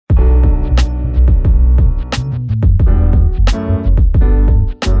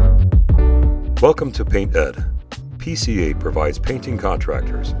Welcome to Paint Ed. PCA provides painting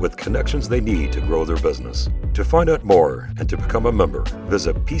contractors with connections they need to grow their business. To find out more and to become a member,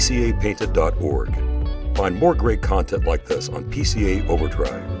 visit pcapainted.org. Find more great content like this on PCA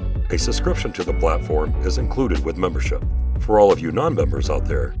Overdrive. A subscription to the platform is included with membership. For all of you non-members out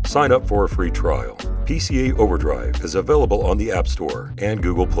there, sign up for a free trial. PCA Overdrive is available on the App Store and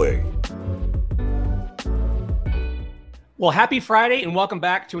Google Play. Well, happy Friday and welcome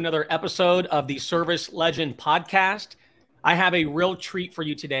back to another episode of the ServiceLegend podcast. I have a real treat for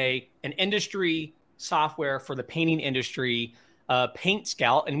you today, an industry software for the painting industry, Paint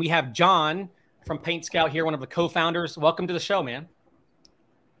Scout. And we have John from Paint Scout here, one of the co-founders. Welcome to the show, man.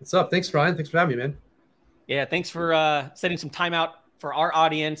 What's up? Thanks, Ryan. Thanks for having me, man. Yeah, thanks for setting some time out for our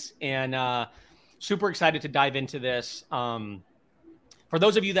audience, and super excited to dive into this. For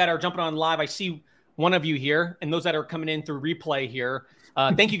those of you that are jumping on live, I see one of you here, and those that are coming in through replay here,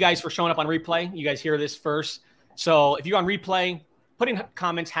 thank you guys for showing up on replay. You guys hear this first. So if you're on replay, put in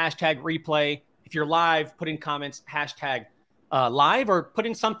comments, hashtag replay. If you're live, put in comments, hashtag live, or put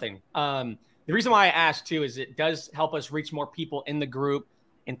in something. The reason why I asked too is it does help us reach more people in the group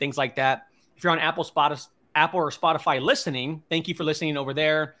and things like that. If you're on Apple or Spotify listening, thank you for listening over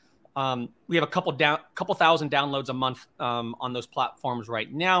there. We have a couple thousand downloads a month on those platforms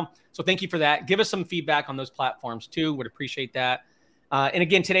right now. So thank you for that. Give us some feedback on those platforms too. Would appreciate that. And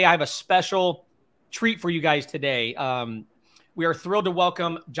again, today I have a special treat for you guys today. We are thrilled to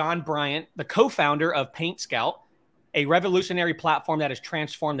welcome John Bryant, the co-founder of Paint Scout, a revolutionary platform that has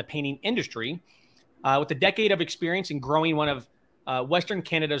transformed the painting industry. With a decade of experience in growing one of Western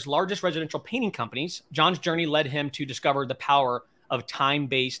Canada's largest residential painting companies, John's journey led him to discover the power of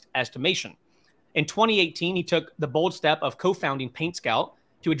time-based estimation. In 2018, he took the bold step of co-founding Paint Scout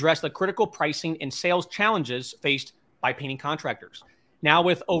to address the critical pricing and sales challenges faced by painting contractors. Now,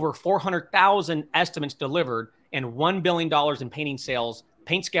 with over 400,000 estimates delivered and $1 billion in painting sales,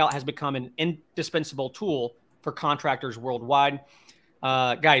 Paint Scout has become an indispensable tool for contractors worldwide.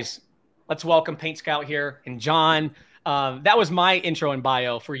 Guys, let's welcome Paint Scout here. And John, that was my intro and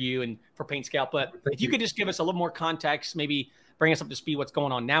bio for you and for Paint Scout. But if you could just give us a little more context, maybe bring us up to speed what's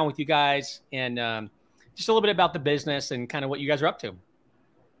going on now with you guys, and just a little bit about the business and kind of what you guys are up to.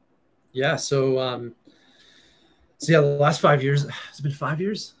 Yeah. So the last 5 years, it's been 5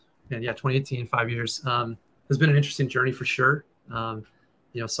 years. And yeah, 2018, 5 years, has been an interesting journey for sure.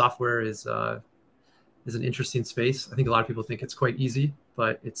 Software is an interesting space. I think a lot of people think it's quite easy,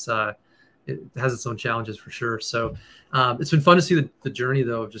 but it has its own challenges for sure. So it's been fun to see the journey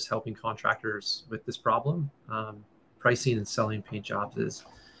though, of just helping contractors with this problem. Pricing and selling paint jobs is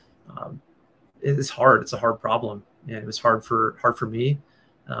hard. It's a hard problem, and it was hard for me.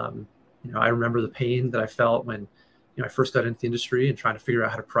 I remember the pain that I felt when I first got into the industry and trying to figure out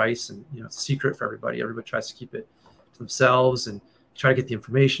how to price, and it's a secret for everybody. Everybody tries to keep it to themselves and try to get the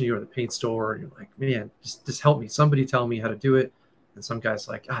information. You go to the paint store and you're like, man, just help me. Somebody tell me how to do it. And some guy's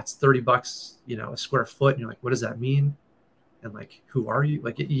like, it's $30, a square foot. And you're like, what does that mean? And like, who are you?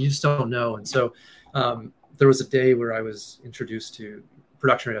 Like, you just don't know. And so there was a day where I was introduced to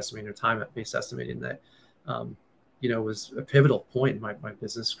production rate estimating or time-based estimating that, was a pivotal point in my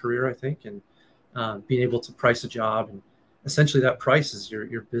business career, I think. And being able to price a job, and essentially that price is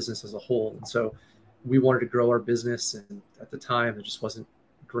your business as a whole. And so we wanted to grow our business. And at the time, there just wasn't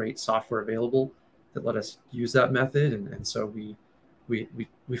great software available that let us use that method. And so we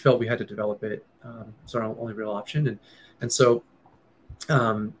felt we had to develop it. It's our only real option. And so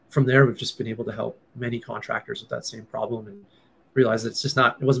from there, we've just been able to help many contractors with that same problem, and realize that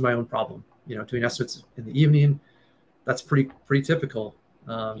it wasn't my own problem. Doing estimates in the evening, that's pretty typical.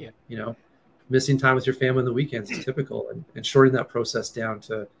 Missing time with your family on the weekends is typical, and shorting that process down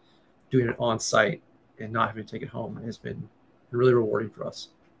to doing it on site and not having to take it home has been really rewarding for us.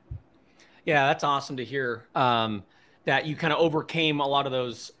 Yeah, that's awesome to hear that you kind of overcame a lot of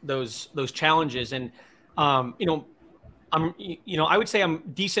those challenges. And I would say I'm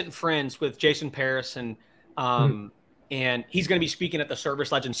decent friends with Jason Paris, and he's going to be speaking at the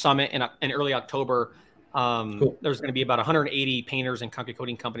ServiceLegend Summit in early October. Cool. There's going to be about 180 painters and concrete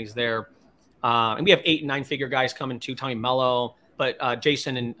coating companies there. And we have 8 and 9 figure guys coming too, Tommy Mello, but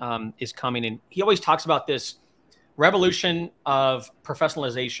Jason is coming, and he always talks about this revolution of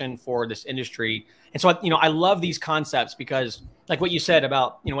professionalization for this industry. And so, I love these concepts because, like what you said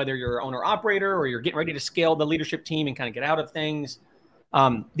about, whether you're an owner operator or you're getting ready to scale the leadership team and kind of get out of things,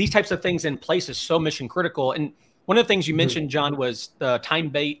 these types of things in place is so mission critical. And one of the things you mentioned, John, was the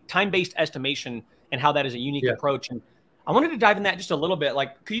time-based estimation and how that is a unique approach. And I wanted to dive in that just a little bit.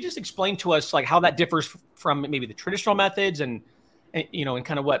 Like, could you just explain to us like how that differs from maybe the traditional methods and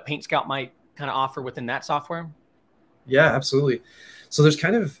kind of what Paint Scout might kind of offer within that software? Yeah, absolutely. So there's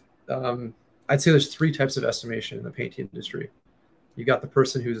kind of, I'd say there's three types of estimation in the painting industry. You got the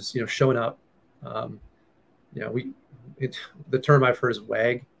person who's, showing up. The term I've heard is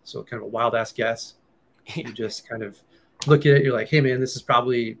WAG. So kind of a wild ass guess. You just kind of look at it. You're like, hey man, this is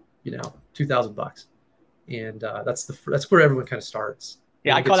probably, $2,000. And that's where everyone kind of starts.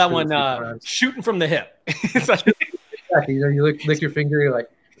 Yeah, I call that one shooting from the hip. Exactly. You lick your finger. You're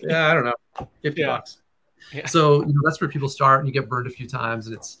like, yeah, I don't know, $50. Yeah. So that's where people start, and you get burned a few times,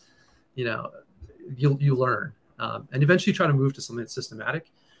 and it's, you learn, and eventually try to move to something that's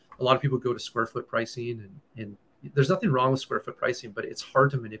systematic. A lot of people go to square foot pricing, and there's nothing wrong with square foot pricing, but it's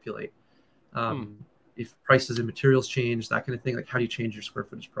hard to manipulate. If prices and materials change, that kind of thing, like how do you change your square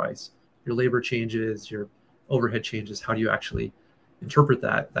footage price? Your labor changes, your overhead changes. How do you actually interpret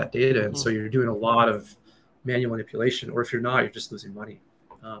that data? And so you're doing a lot of manual manipulation, or if you're not, you're just losing money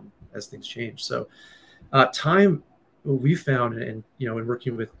as things change. So time, what we found, and in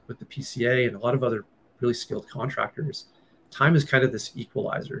working with the PCA and a lot of other really skilled contractors, time is kind of this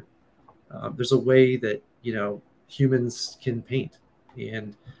equalizer. There's a way that humans can paint,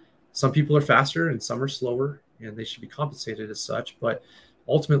 and some people are faster and some are slower, and they should be compensated as such. But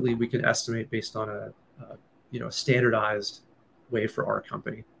ultimately, we can estimate based on a standardized way for our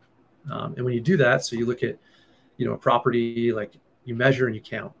company. And when you do that, so you look at a property, like you measure and you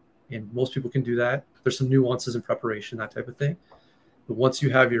count, and most people can do that. There's some nuances in preparation, that type of thing. But once you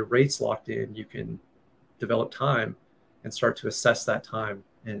have your rates locked in, you can develop time and start to assess that time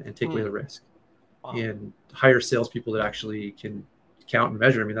and take away the risk. Wow. And hire salespeople that actually can count and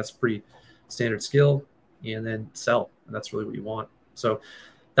measure. I mean, that's a pretty standard skill, and then sell. And that's really what you want. So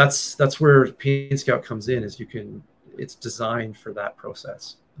that's where Paint Scout comes in, is it's designed for that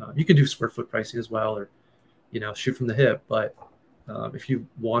process. You can do square foot pricing as well, or, shoot from the hip. But if you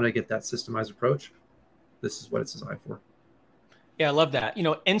want to get that systemized approach, this is what it's designed for. Yeah, I love that.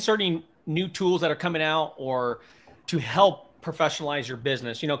 Inserting new tools that are coming out, or to help professionalize your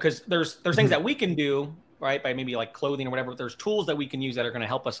business, because there's things that we can do, right, by maybe like clothing or whatever. There's tools that we can use that are going to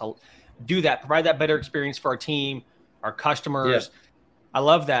help us do that, provide that better experience for our team, our customers. Yeah. I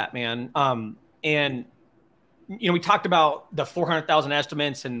love that, man. And we talked about the 400,000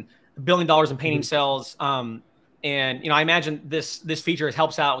 estimates and $1 billion in painting sales. And I imagine this feature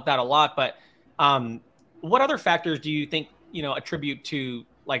helps out with that a lot. But what other factors do you think attribute to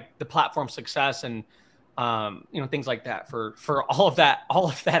like the platform success and things like that for all of that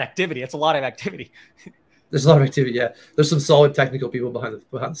activity? It's a lot of activity. There's a lot of activity. Yeah, there's some solid technical people behind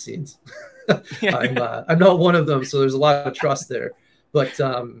the scenes. I'm not one of them, so there's a lot of trust there. But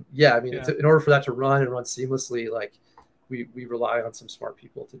in order for that to run and run seamlessly, like we rely on some smart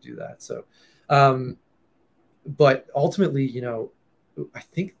people to do that. So, but ultimately, I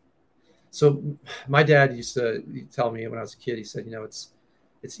think so. My dad used to tell me when I was a kid, he said,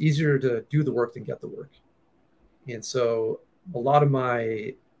 it's easier to do the work than get the work. And so a lot of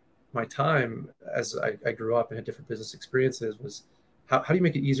my time as I grew up and had different business experiences was how do you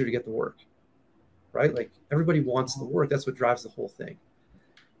make it easier to get the work, right? Like everybody wants the work. That's what drives the whole thing.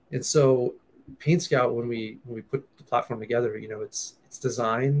 And so Paint Scout, when we put the platform together, it's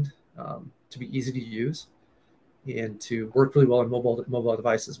designed to be easy to use and to work really well on mobile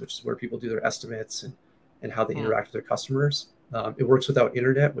devices, which is where people do their estimates and how they interact with their customers. It works without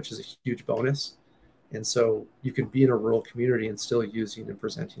internet, which is a huge bonus. And so you can be in a rural community and still using and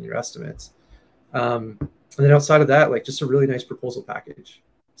presenting your estimates. And then outside of that, like just a really nice proposal package.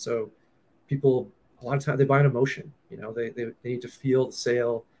 So people, a lot of times they buy an emotion, they need to feel the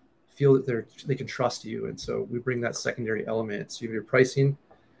sale, feel that they can trust you. And so we bring that secondary element. So you have your pricing, and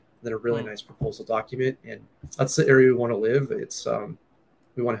then a really nice proposal document. And that's the area we want to live. It's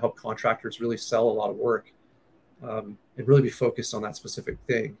we want to help contractors really sell a lot of work and really be focused on that specific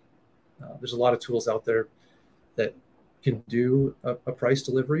thing. There's a lot of tools out there that can do a price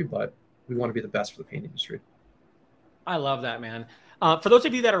delivery, but we want to be the best for the paint industry. I love that, man. For those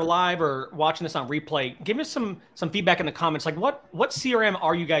of you that are live or watching this on replay, give us some feedback in the comments. Like what CRM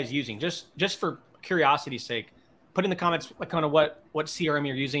are you guys using? Just for curiosity's sake, put in the comments like kind of what CRM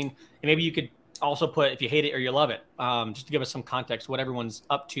you're using, and maybe you could also put if you hate it or you love it, just to give us some context what everyone's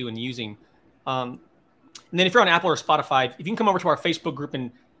up to and using. And then if you're on Apple or Spotify, if you can come over to our Facebook group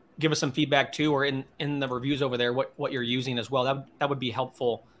and give us some feedback too, or in the reviews over there, what you're using as well, that would be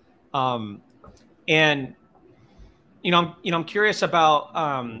helpful. And I'm curious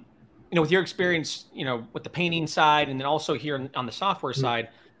about with your experience, with the painting side, and then also here on the software side,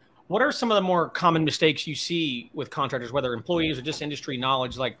 what are some of the more common mistakes you see with contractors, whether employees or just industry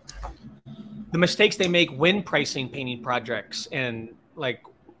knowledge, like the mistakes they make when pricing painting projects, and like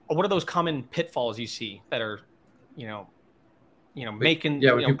what are those common pitfalls you see that are, making,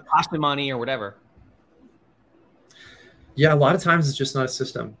 costing money or whatever? Yeah, a lot of times it's just not a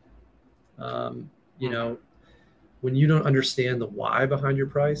system. When you don't understand the why behind your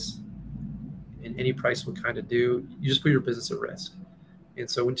price, and any price will kind of do, you just put your business at risk. And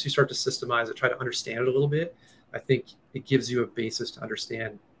so once you start to systemize it, try to understand it a little bit, I think it gives you a basis to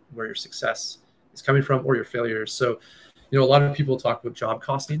understand where your success is coming from or your failures. So, a lot of people talk about job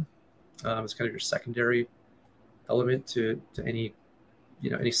costing. It's kind of your secondary element to any,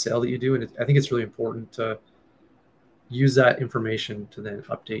 any sale that you do. And I think it's really important to use that information to then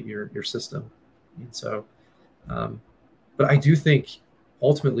update your system. And so, but I do think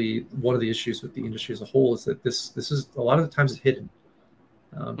ultimately one of the issues with the industry as a whole is that this is a lot of the times it's hidden.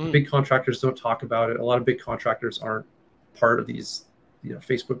 The big contractors don't talk about it. A lot of big contractors aren't part of these,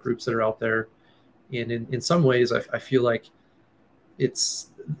 Facebook groups that are out there. And in some ways, I feel like it's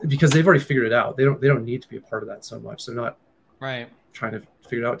because they've already figured it out. They don't need to be a part of that so much. They're not trying to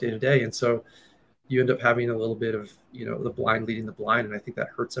figure it out day to day. And so you end up having a little bit of, the blind leading the blind. And I think that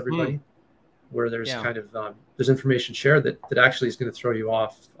hurts everybody. Where there's kind of there's information shared that actually is going to throw you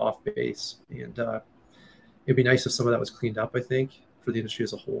off base. And it'd be nice if some of that was cleaned up, I think, for the industry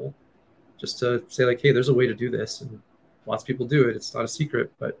as a whole, just to say like, hey, there's a way to do this. And lots of people do it. It's not a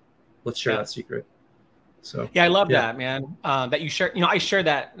secret, but let's share that secret. So I love that, man. That you share. I share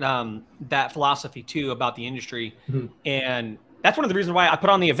that that philosophy too about the industry, and that's one of the reasons why I put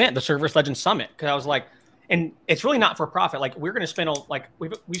on the event, the ServiceLegend Summit, because I was like, and it's really not for profit. Like we're going to spend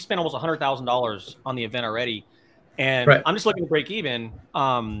we spent almost $100,000 on the event already, and I'm just looking to break even.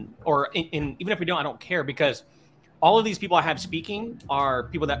 Or even if we don't, I don't care, because all of these people I have speaking are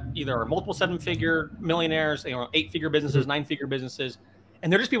people that either are multiple 7-figure millionaires, 8-figure businesses, 9-figure businesses.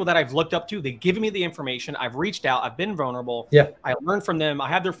 And they're just people that I've looked up to. They've given me the information. I've reached out. I've been vulnerable. I learned from them. I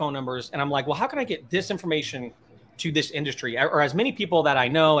have their phone numbers. And I'm like, well, how can I get this information to this industry or as many people that I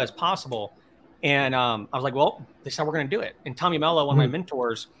know as possible? And I was like, well, this is how we're going to do it. And Tommy Mello, one of my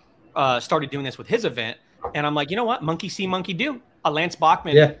mentors, started doing this with his event. And I'm like, you know what? Monkey see, monkey do. Lance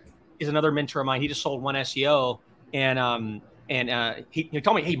Bachman is another mentor of mine. He just sold one SEO. And he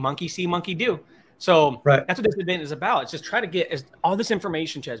told me, hey, monkey see, monkey do. So that's what this event is about. It's just try to get all this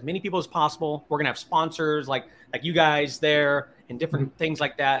information to as many people as possible. We're going to have sponsors like you guys there and different things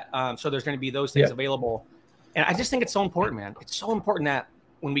like that. So there's going to be those things available. And I just think it's so important, man. It's so important that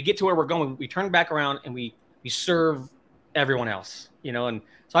when we get to where we're going, we turn back around and we serve everyone else, And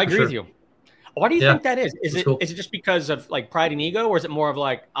so I agree with you. Why do you think that is? Is it just because of like pride and ego, or is it more of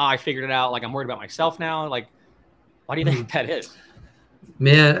like, I figured it out. Like I'm worried about myself now. Like, why do you think that is?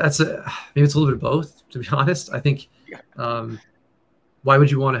 Man, maybe it's a little bit of both, to be honest. I think, why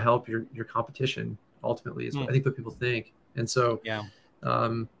would you want to help your competition ultimately is I think what people think. And so,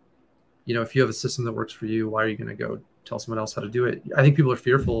 if you have a system that works for you, why are you going to go tell someone else how to do it? I think people are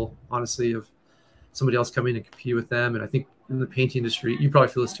fearful, honestly, of somebody else coming and compete with them. And I think in the paint industry, you probably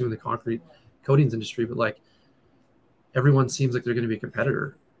feel this too in the concrete coatings industry, but like everyone seems like they're going to be a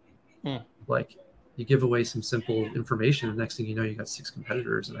competitor. Like, you give away some simple information, and next thing you know, you got 6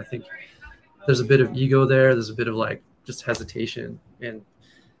 competitors. And I think there's a bit of ego there. There's a bit of like just hesitation. And,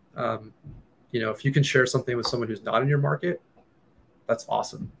 if you can share something with someone who's not in your market, that's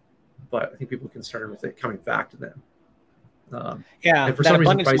awesome. But I think people are concerned with it coming back to them. And for some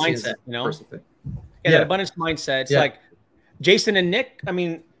reason, abundance mindset, that abundance mindset. It's like Jason and Nick. I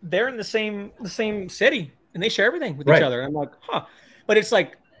mean, they're in the same city and they share everything with each other. And I'm like, but it's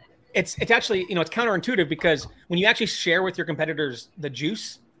like, it's actually, it's counterintuitive, because when you actually share with your competitors the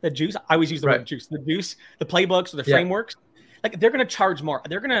juice, I always use the word juice, the juice, the playbooks or the frameworks, like they're going to charge more.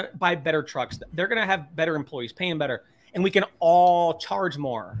 They're going to buy better trucks. They're going to have better employees, paying better. And we can all charge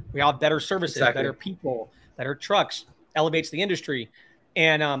more. We all have better services, better people, better trucks, elevates the industry.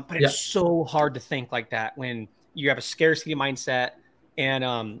 And, but it's so hard to think like that when you have a scarcity mindset.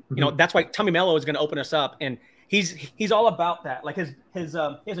 And, that's why Tommy Mello is going to open us up. And he's all about that. Like he has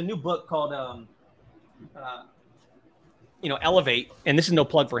a new book called, Elevate. And this is no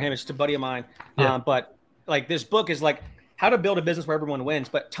plug for him. It's just a buddy of mine. But like this book is like how to build a business where everyone wins.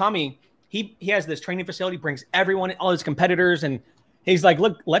 But Tommy, he has this training facility, brings everyone, all his competitors. And he's like,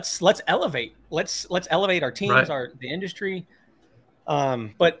 look, let's elevate. Let's elevate our teams, the industry.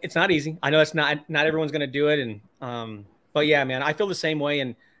 But it's not easy. I know it's not everyone's going to do it. And, but yeah, man, I feel the same way.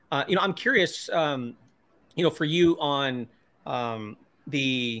 And, I'm curious, for you on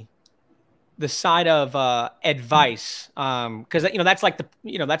the side of advice, because that's like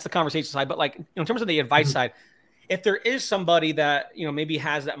that's the conversation side. But like in terms of the advice side, if there is somebody that maybe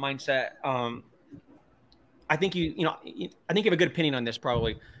has that mindset, I think you have a good opinion on this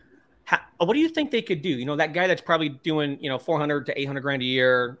probably. what do you think they could do? You know, that guy that's probably doing, 400 to 800 grand a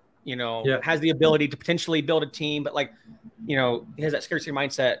year, has the ability to potentially build a team, but like, he has that scarcity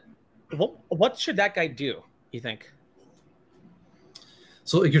mindset. What should that guy do, you think?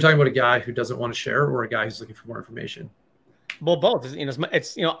 So like you're talking about a guy who doesn't want to share, or a guy who's looking for more information? Well, both. It's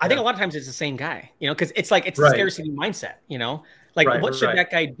I think a lot of times it's the same guy. Because it's like the scarcity mindset. What should that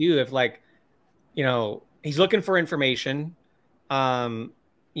guy do if he's looking for information, and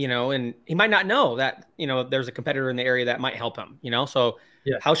he might not know that there's a competitor in the area that might help him. So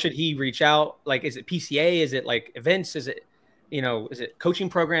how should he reach out? Like, is it PCA? Is it like events? Is it is it coaching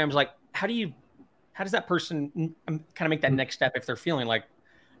programs? Like, how does that person kind of make that next step if they're feeling like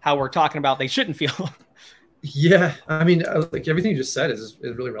how we're talking about they shouldn't feel? Yeah, I mean, like everything you just said is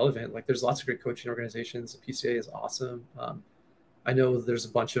really relevant. Like, there's lots of great coaching organizations. The PCA is awesome. I know there's a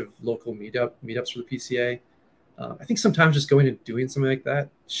bunch of local meetups for the PCA. I think sometimes just going and doing something like that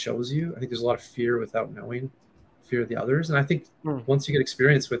shows you. I think there's a lot of fear without knowing, fear of the others. And I think once you get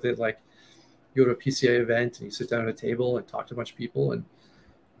experience with it, like you go to a PCA event and you sit down at a table and talk to a bunch of people and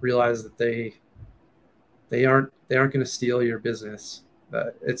realize that they aren't going to steal your business.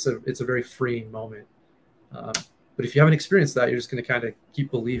 It's a very freeing moment. But if you haven't experienced that, you're just going to kind of keep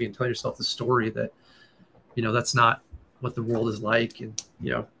believing, telling yourself the story that, that's not what the world is like. And,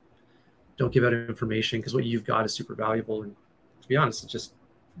 don't give out information because what you've got is super valuable. And to be honest, it just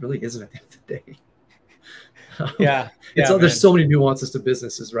really isn't at the end of the day. There's so many nuances to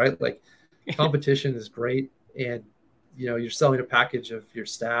businesses, right? Like competition is great. And, you're selling a package of your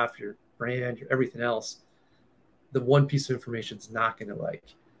staff, your brand, your everything else. The one piece of information is not going to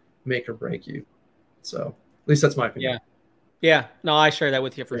make or break you. So at least that's my opinion. Yeah. No, I share that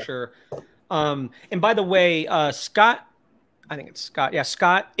with you for sure. And by the way, Scott, I think it's Scott. Yeah,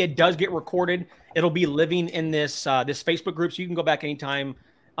 Scott, it does get recorded. It'll be living in this Facebook group. So you can go back anytime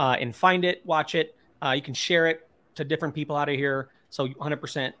and find it, watch it. You can share it to different people out of here. So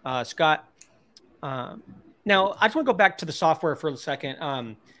 100% Scott. Now, I just want to go back to the software for a second.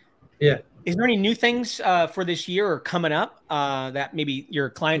 Is there any new things for this year or coming up that maybe your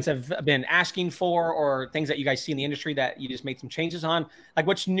clients have been asking for, or things that you guys see in the industry that you just made some changes on? Like,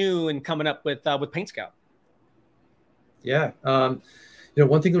 what's new and coming up with Paint Scout? Yeah.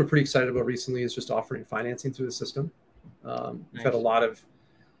 One thing that we're pretty excited about recently is just offering financing through the system. We've had a lot of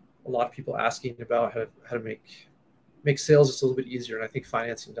people asking about how to make sales just a little bit easier. And I think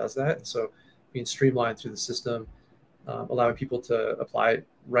financing does that. And so being streamlined through the system, allowing people to apply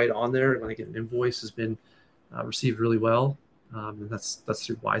right on there when they get an invoice has been received really well. And that's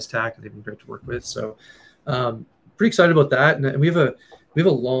through WiseTac, and they've been great to work with. So pretty excited about that. And we have a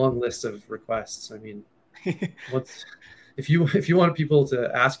long list of requests. I mean, if you want people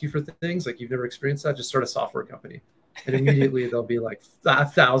to ask you for things like you've never experienced that, just start a software company, and immediately there'll be like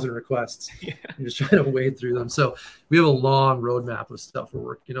 1,000 requests. You're just trying to wade through them. So we have a long roadmap of stuff we're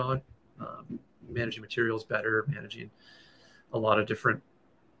working on, managing materials better, managing a lot of different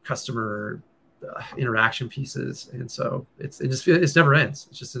customer interaction pieces. And so it never ends.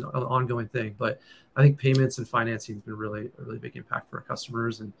 It's just an ongoing thing. But I think payments and financing has been a really big impact for our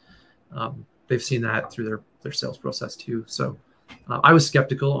customers. And they've seen that through their sales process too. So I was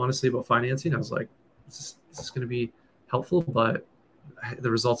skeptical, honestly, about financing. I was like, is this going to be helpful? But the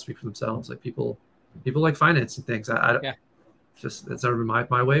results speak for themselves. Like people like financing things. It's never been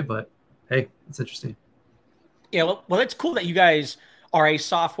my way, but hey, it's interesting. Yeah. Well, it's cool that you guys are a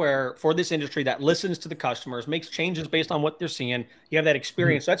software for this industry that listens to the customers, makes changes based on what they're seeing. You have that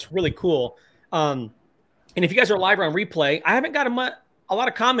experience. So that's really cool. And if you guys are live or on replay, I haven't got a lot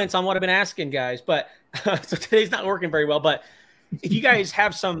of comments on what I've been asking guys, but so today's not working very well. But if you guys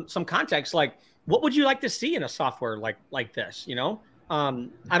have some context, like what would you like to see in a software like this? I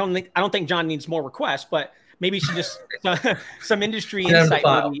don't think John needs more requests, but maybe some industry insight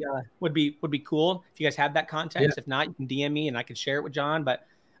would be cool if you guys have that context. If not, you can DM me and I can share it with John. But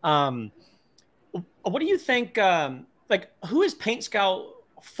what do you think? Who is Paint Scout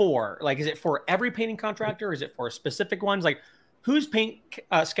for? Like, is it for every painting contractor? Or is it for specific ones? Like, who's Paint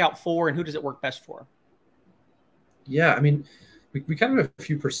Scout for, and who does it work best for? Yeah, I mean, we kind of have a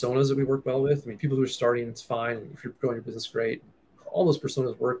few personas that we work well with. I mean, people who are starting, it's fine. And if you're growing your business, great. All those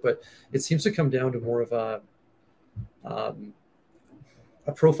personas work, but it seems to come down to more of a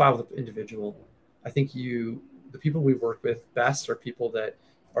profile of the individual. I think the people we work with best are people that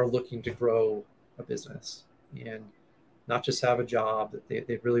are looking to grow a business and not just have a job, that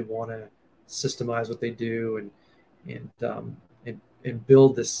they really want to systemize what they do and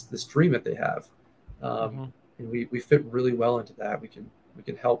build this dream that they have. And we fit really well into that. We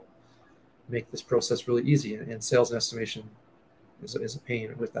can help make this process really easy, and sales and estimation is a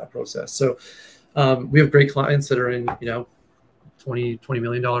pain with that process. So we have great clients that are in, $20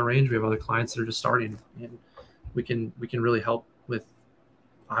 million range. We have other clients that are just starting, and we can really help with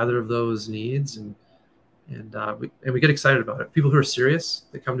either of those needs. And we get excited about it. People who are serious,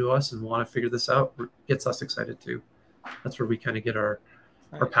 they come to us and want to figure this out, gets us excited too. That's where we kind of get our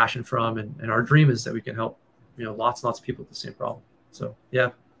passion from. And our dream is that we can help, lots and lots of people with the same problem. So yeah.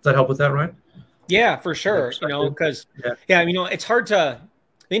 Does that help with that, Ryan? Yeah, for sure. Because it's hard to,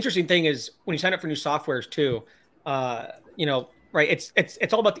 the interesting thing is when you sign up for new softwares too, right.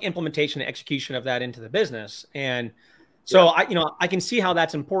 It's all about the implementation and execution of that into the business. And so I can see how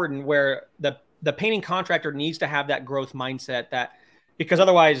that's important, where the painting contractor needs to have that growth mindset, because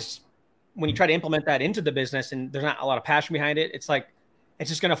otherwise when you try to implement that into the business and there's not a lot of passion behind it, it's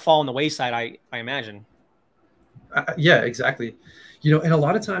just going to fall on the wayside. I imagine. Yeah, exactly. And a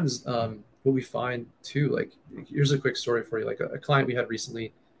lot of times what we find too, like, here's a quick story for you. Like a client we had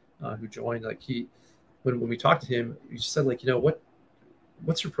recently who joined, like when we talked to him, he just said, like,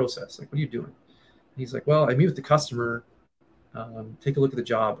 what's your process? Like, what are you doing? And he's like, well, I meet with the customer, take a look at the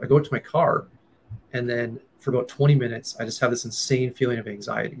job. I go to my car, and then for about 20 minutes, I just have this insane feeling of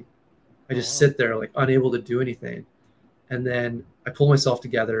anxiety. I just sit there like unable to do anything. And then I pull myself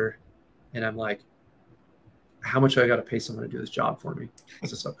together and I'm like, how much I got to pay someone to do this job for me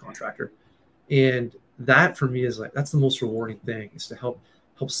as a subcontractor? And that for me is like, that's the most rewarding thing, is to help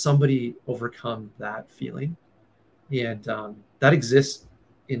somebody overcome that feeling. And that exists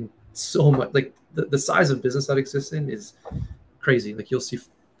in so much, like the size of business that exists in is crazy. Like you'll see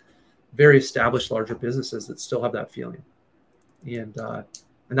very established larger businesses that still have that feeling. And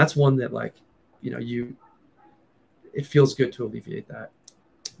that's one that, like, it feels good to alleviate that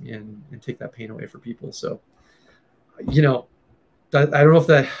and take that pain away for people. So, I don't know if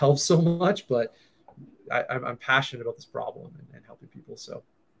that helps so much, but I'm passionate about this problem and helping people. So.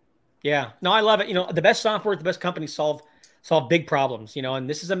 Yeah, no, I love it. The best software, the best companies solve big problems, and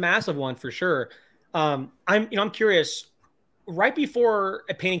this is a massive one for sure. I'm curious, right before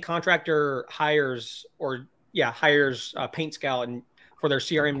a painting contractor hires Paint Scout and for their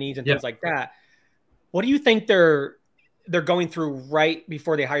CRM needs and things like that, what do you think they're going through right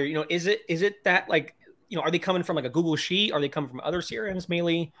before they hire you? Is it that, like, are they coming from like a Google Sheet? Are they coming from other CRMs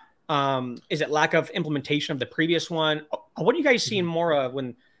mainly? Is it lack of implementation of the previous one? What are you guys seeing more of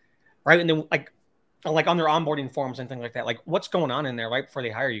when, right? And then like on their onboarding forms and things like that, like what's going on in there right before they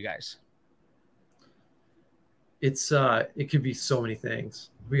hire you guys? It could be so many things.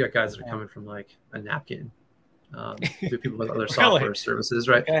 We got guys that are coming from like a napkin, to people with other software services,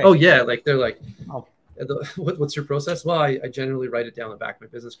 right? Okay. Oh yeah. Like they're like, what's your process? Well, I generally write it down on the back of my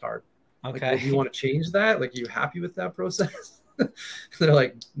business card. Okay. Like, well, do you want to change that? Like, are you happy with that process? They're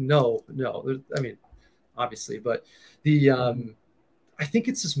like, no. I mean, obviously, but I think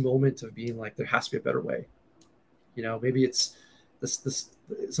it's this moment of being like, there has to be a better way. Maybe it's this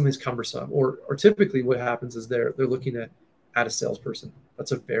something's cumbersome, or typically what happens is they're looking at a salesperson.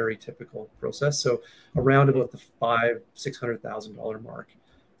 That's a very typical process. So around about the $500,000-$600,000 mark,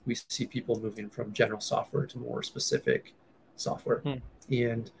 we see people moving from general software to more specific software,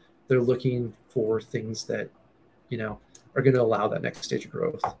 and they're looking for things that are going to allow that next stage of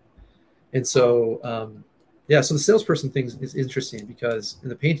growth. And so so the salesperson thing is interesting, because in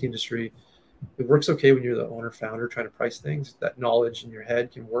the painting industry, it works okay when you're the owner founder trying to price things. That knowledge in your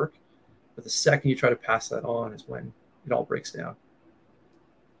head can work, but the second you try to pass that on is when it all breaks down.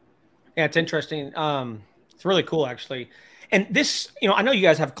 Yeah, it's interesting. It's really cool, actually. And this, I know you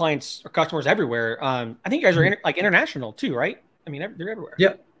guys have clients or customers everywhere. I think you guys are international too, right? I mean, they're everywhere.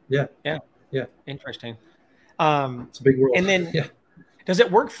 Yeah. Interesting. It's a big world. And then, does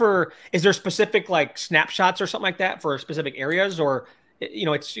it work is there specific like snapshots or something like that for specific areas, or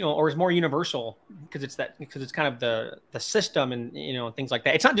or is more universal because it's kind of the system and things like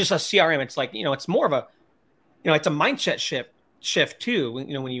that. It's not just a CRM. It's like it's more of a it's a mindset shift too.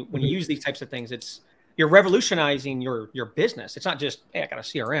 When you use these types of things, you're revolutionizing your business. It's not just, hey, I got a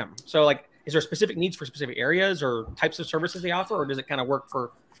CRM. So like, is there specific needs for specific areas or types of services they offer, or does it kind of work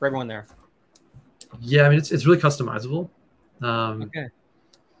for everyone there? Yeah, I mean, it's really customizable. Okay.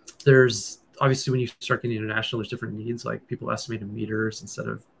 There's obviously, when you start getting international, there's different needs, like people estimate in meters instead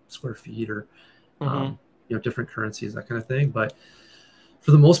of square feet, or different currencies, that kind of thing. But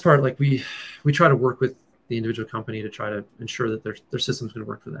for the most part, like we try to work with the individual company to try to ensure that their system's going to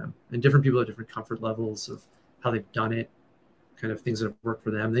work for them. And different people have different comfort levels of how they've done it, kind of things that have worked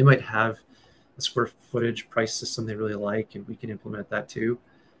for them. They might have a square footage price system they really like, and we can implement that too.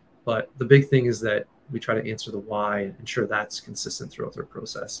 But the big thing is that we try to answer the why and ensure that's consistent throughout their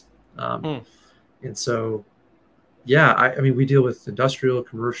process. And so yeah, I mean, we deal with industrial,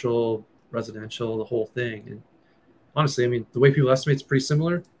 commercial, residential, the whole thing. And honestly, I mean, the way people estimate is pretty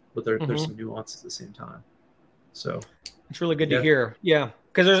similar, but there's some nuances at the same time. So It's really good to yeah, hear. Yeah.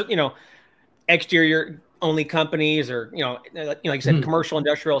 Because there's, exterior only companies or, like you said, commercial,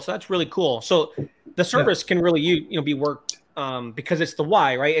 industrial. So that's really cool. So the service can really, be worked because it's the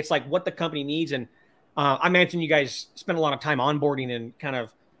why, right? It's like what the company needs. And I imagine you guys spend a lot of time onboarding and kind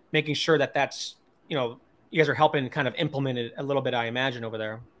of making sure that that's, you guys are helping kind of implement it a little bit, I imagine, over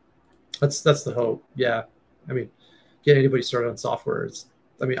there. That's the hope. Yeah. I mean, get anybody started on software.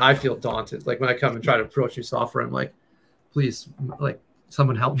 I feel daunted. Like when I come and try to approach new software, I'm like, please, like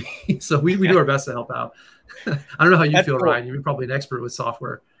someone help me. So we do our best to help out. I don't know how you feel, cool. Ryan. You're probably an expert with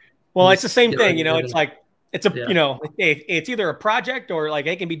software. Well, it's the same thing, it's like, it's it's either a project or like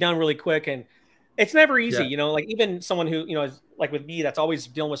it can be done really quick and it's never easy, like even someone who, is like with me, that's always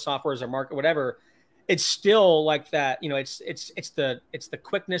dealing with software as a market, whatever. It's still like that, it's the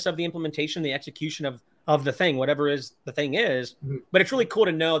quickness of the implementation, the execution of the thing, whatever is the thing is. But it's really cool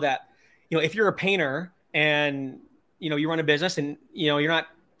to know that, if you're a painter and, you run a business and, you're not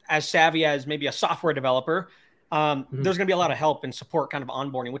as savvy as maybe a software developer, there's going to be a lot of help and support kind of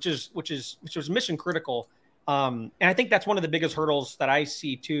onboarding, which was mission critical. And I think that's one of the biggest hurdles that I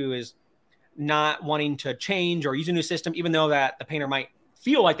see too, is not wanting to change or use a new system, even though that the painter might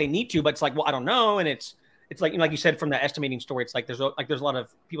feel like they need to, but it's like, well, I don't know. And it's like, like you said, from the estimating story, it's like, there's a lot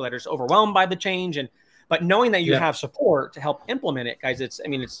of people that are just overwhelmed by the change. But knowing that you have support to help implement it, guys,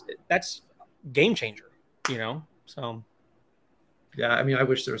 that's game changer, so. Yeah. I mean, I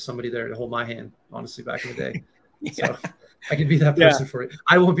wish there was somebody there to hold my hand, honestly, back in the day. So I can be that person for you.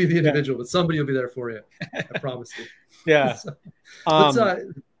 I won't be the individual, but somebody will be there for you. I promise you. Yeah. So,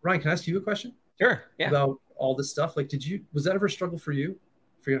 Ryan, can I ask you a question? Sure. Yeah. About all this stuff. Like, was that ever a struggle for you,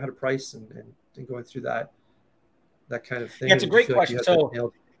 figuring out how to price and going through that kind of thing? Yeah, it's a great question.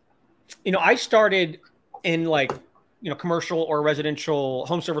 So, I started in like, commercial or residential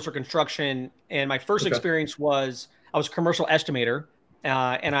home service or construction. And my first experience was I was a commercial estimator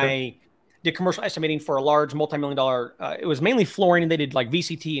and I did commercial estimating for a large multi-million-dollar, it was mainly flooring, and they did like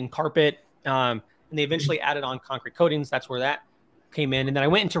VCT and carpet. And they eventually added on concrete coatings. That's where that came in. And then I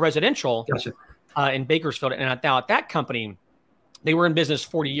went into residential in Bakersfield. And at that company, they were in business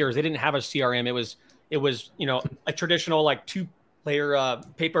 40 years. They didn't have a CRM. It was, a traditional like 2-layer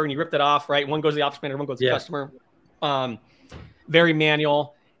paper, and you ripped it off, right? One goes to the office manager, one goes to the customer. Very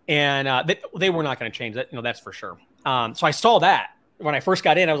manual. And they were not going to change that, that's for sure. So I saw that when I first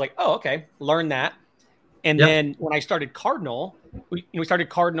got in. I was like, oh, okay, learn that. And then when I started Cardinal, we started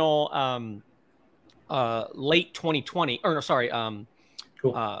Cardinal late 2020, or no, sorry,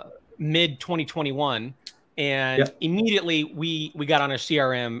 mid 2021. And immediately we got on a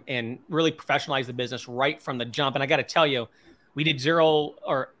CRM and really professionalized the business right from the jump. And I got to tell you, we did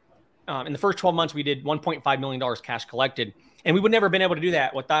in the first 12 months, we did $1.5 million cash collected. And we would never have been able to do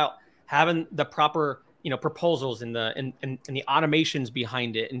that without having the proper, proposals and the automations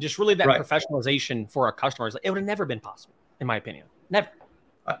behind it. And just really that professionalization for our customers. It would have never been possible, in my opinion. Never.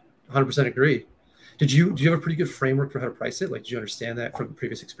 100% agree. Do you have a pretty good framework for how to price it? Like, do you understand that from the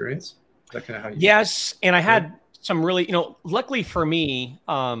previous experience? Is that kind of how you? Yes. And I had some really, luckily for me,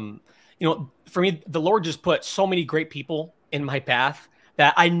 the Lord just put so many great people in my path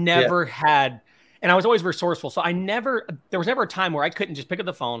that I never had. And I was always resourceful. So there was never a time where I couldn't just pick up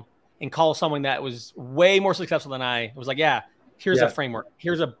the phone and call someone that was way more successful than I. It was like, here's a framework.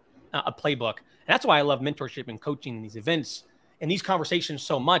 Here's a playbook. And that's why I love mentorship and coaching and these events and these conversations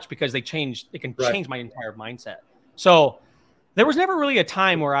so much, because they can change my entire mindset. So there was never really a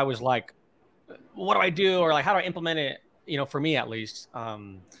time where I was like, what do I do? Or like, how do I implement it? For me at least.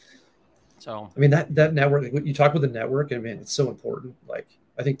 So, I mean, that network, you talk about the network, I mean, it's so important. Like,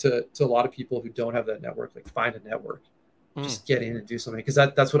 I think to a lot of people who don't have that network, like find a network, just get in and do something. Cause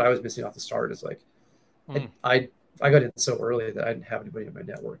that's what I was missing off the start, is like, I got in so early that I didn't have anybody in my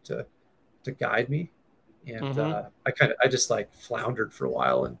network to guide me. And I just like floundered for a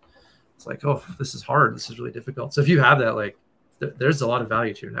while, and it's like, oh, this is hard. This is really difficult. So if you have that, like there's a lot of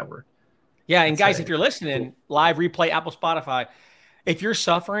value to your network. Yeah. And guys, if you're listening, live replay, Apple, Spotify, if you're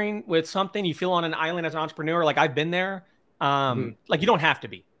suffering with something, you feel on an island as an entrepreneur, like I've been there, like you don't have to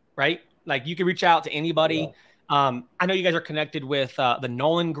be, right? Like you can reach out to anybody. I know you guys are connected with the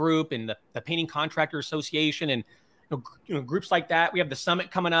Nolan Group and the Painting Contractor Association and groups like that. We have the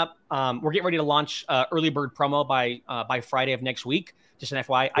summit coming up. We're getting ready to launch early bird promo by Friday of next week. Just an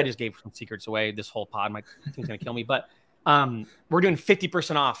FYI, I just gave some secrets away this whole pod. My team's gonna kill me, but we're doing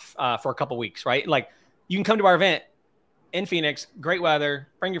 50% off for a couple weeks, right? Like you can come to our event in Phoenix, great weather,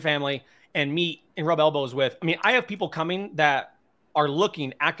 bring your family and meet and rub elbows with. I mean, I have people coming that are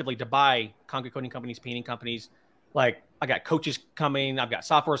looking actively to buy concrete coating companies, painting companies. Like I got coaches coming, I've got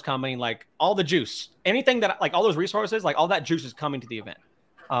softwares coming, like all the juice, anything that like all those resources, like all that juice is coming to the event.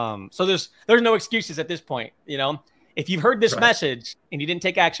 So there's no excuses at this point, you know. If you've heard this message and you didn't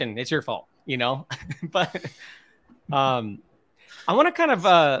take action, it's your fault, you know. But I want to kind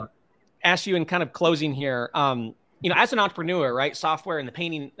of ask you in kind of closing here, you know, as an entrepreneur, right, software and the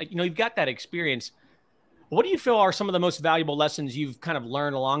painting, like, you know, you've got that experience. What do you feel are some of the most valuable lessons you've kind of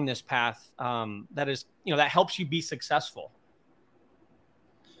learned along this path that is, you know, that helps you be successful?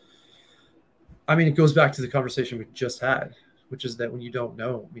 I mean, it goes back to the conversation we just had, which is that when you don't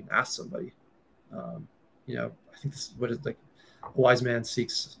know, I mean, ask somebody. You know, I think this is what it's like. A wise man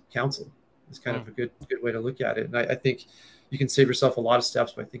seeks counsel. It's kind of a good way to look at it. And I think you can save yourself a lot of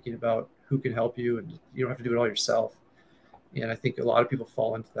steps by thinking about who can help you, and you don't have to do it all yourself. And I think a lot of people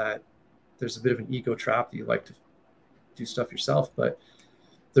fall into that. There's a bit of an ego trap that you like to do stuff yourself, but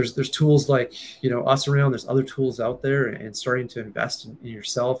there's tools like, you know, us around. There's other tools out there, and starting to invest in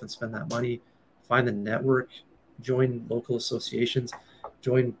yourself and spend that money, find the network, join local associations,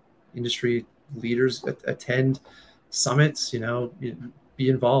 join industry leaders, attend summits, you know, be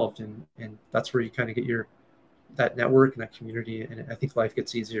involved. And that's where you kind of get that network and that community. And I think life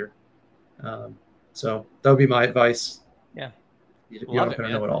gets easier. So that would be my advice. Yeah. You don't kind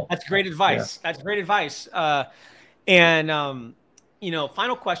of know it all. That's great advice. Yeah. That's great advice. You know,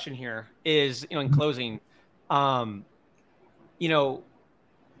 final question here is, you know, in closing, you know,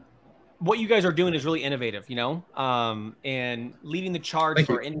 what you guys are doing is really innovative, you know, and leading the charge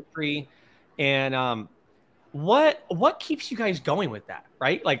for industry. And what keeps you guys going with that,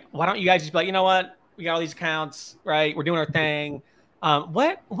 right? Like, why don't you guys just be like, you know what, we got all these accounts, right? We're doing our thing.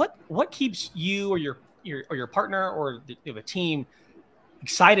 What keeps you or your partner or the team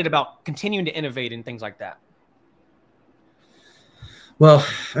excited about continuing to innovate and things like that? Well,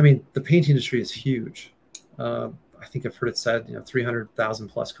 I mean, the paint industry is huge. I think I've heard it said, you know, 300,000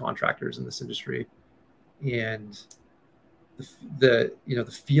 plus contractors in this industry, and the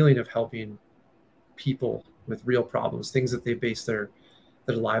feeling of helping people with real problems, things that they base their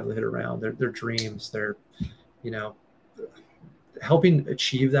livelihood around, their dreams, their, you know, helping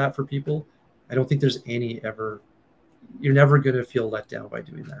achieve that for people. I don't think there's you're never going to feel let down by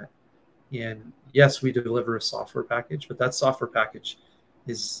doing that. And yes, we deliver a software package, but that software package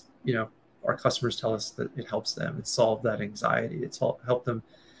is, you know, our customers tell us that it helps them. It solved that anxiety. It's helped them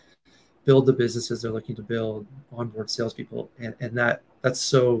build the businesses they're looking to build, onboard salespeople. And that's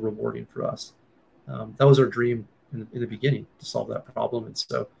so rewarding for us. That was our dream in the beginning, to solve that problem. And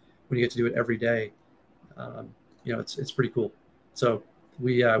so when you get to do it every day, you know, it's pretty cool. So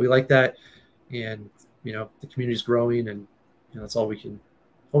we like that. And, you know, the community's growing, and, you know, that's all we can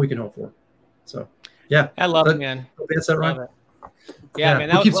hope for. So, yeah. I love it, man. That's that, right? Yeah, man.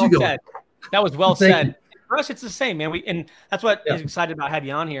 That was well said. That was well said. For us, it's the same, man. And that's what is excited about having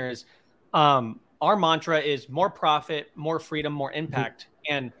you on here is our mantra is more profit, more freedom, more impact.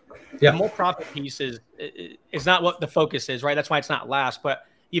 And the more profit piece is not what the focus is, right? That's why it's not last, but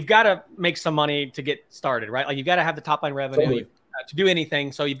you've got to make some money to get started, right? Like, you've got to have the top line revenue to do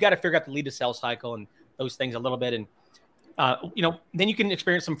anything. So you've got to figure out the lead to sell cycle and those things a little bit. And, you know, then you can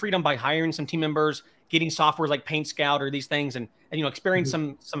experience some freedom by hiring some team members, getting software like Paint Scout or these things, and you know, experience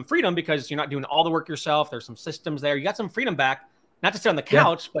some freedom because you're not doing all the work yourself. There's some systems there. You got some freedom back, not to sit on the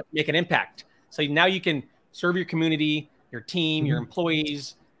couch, but make an impact. So now you can serve your community, your team, your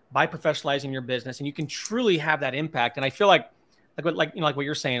employees by professionalizing your business, and you can truly have that impact. And I feel like what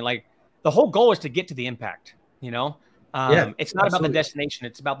you're saying, like the whole goal is to get to the impact, you know. It's not about the destination.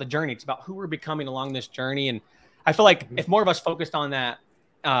 It's about the journey. It's about who we're becoming along this journey. And I feel like if more of us focused on that,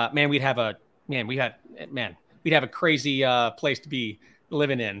 we'd have a crazy place to be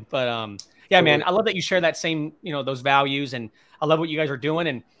living in. But man, I love that you share that same, you know, those values, and I love what you guys are doing.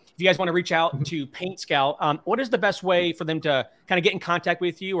 And if you guys want to reach out to Paint Scout, what is the best way for them to kind of get in contact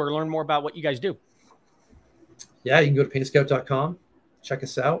with you or learn more about what you guys do? Yeah, you can go to paintscout.com, check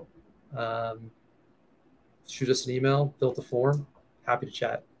us out, shoot us an email, fill out the form. Happy to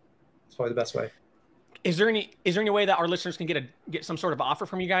chat. It's probably the best way. Is there any way that our listeners can get some sort of offer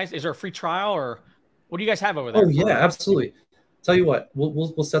from you guys? Is there a free trial, or what do you guys have over there? Oh yeah, absolutely. Tell you what,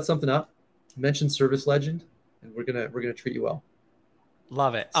 we'll set something up. Mention ServiceLegend, and we're gonna treat you well.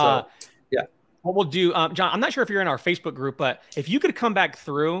 Love it. So, yeah. What we'll do, John, I'm not sure if you're in our Facebook group, but if you could come back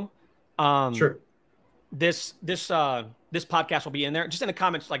through, sure. This podcast will be in there. Just in the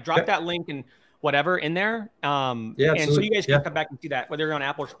comments, like drop that link and whatever in there. And so you guys can come back and see that. Whether you're on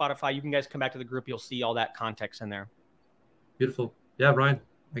Apple or Spotify, you can guys come back to the group. You'll see all that context in there. Beautiful. Yeah, Ryan,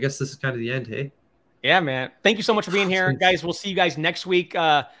 I guess this is kind of the end, hey? Yeah, man. Thank you so much for being here, guys. We'll see you guys next week.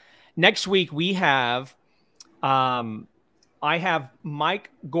 Next week we have, I have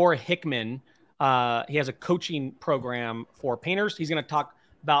Mike Gore Hickman. He has a coaching program for painters. He's going to talk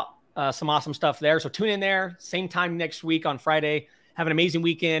about some awesome stuff there. So tune in there. Same time next week on Friday. Have an amazing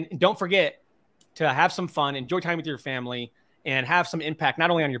weekend. And don't forget to have some fun, enjoy time with your family, and have some impact, not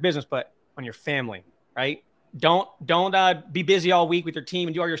only on your business, but on your family, right? Don't be busy all week with your team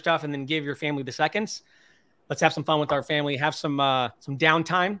and do all your stuff and then give your family the seconds. Let's have some fun with our family, have some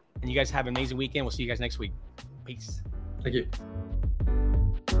downtime, and you guys have an amazing weekend. We'll see you guys next week. Peace. Thank you.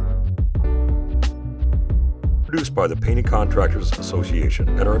 Produced by the Painting Contractors Association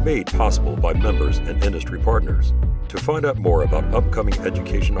and are made possible by members and industry partners. To find out more about upcoming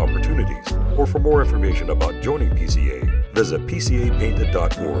education opportunities or for more information about joining PCA, visit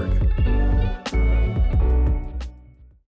pcapainted.org.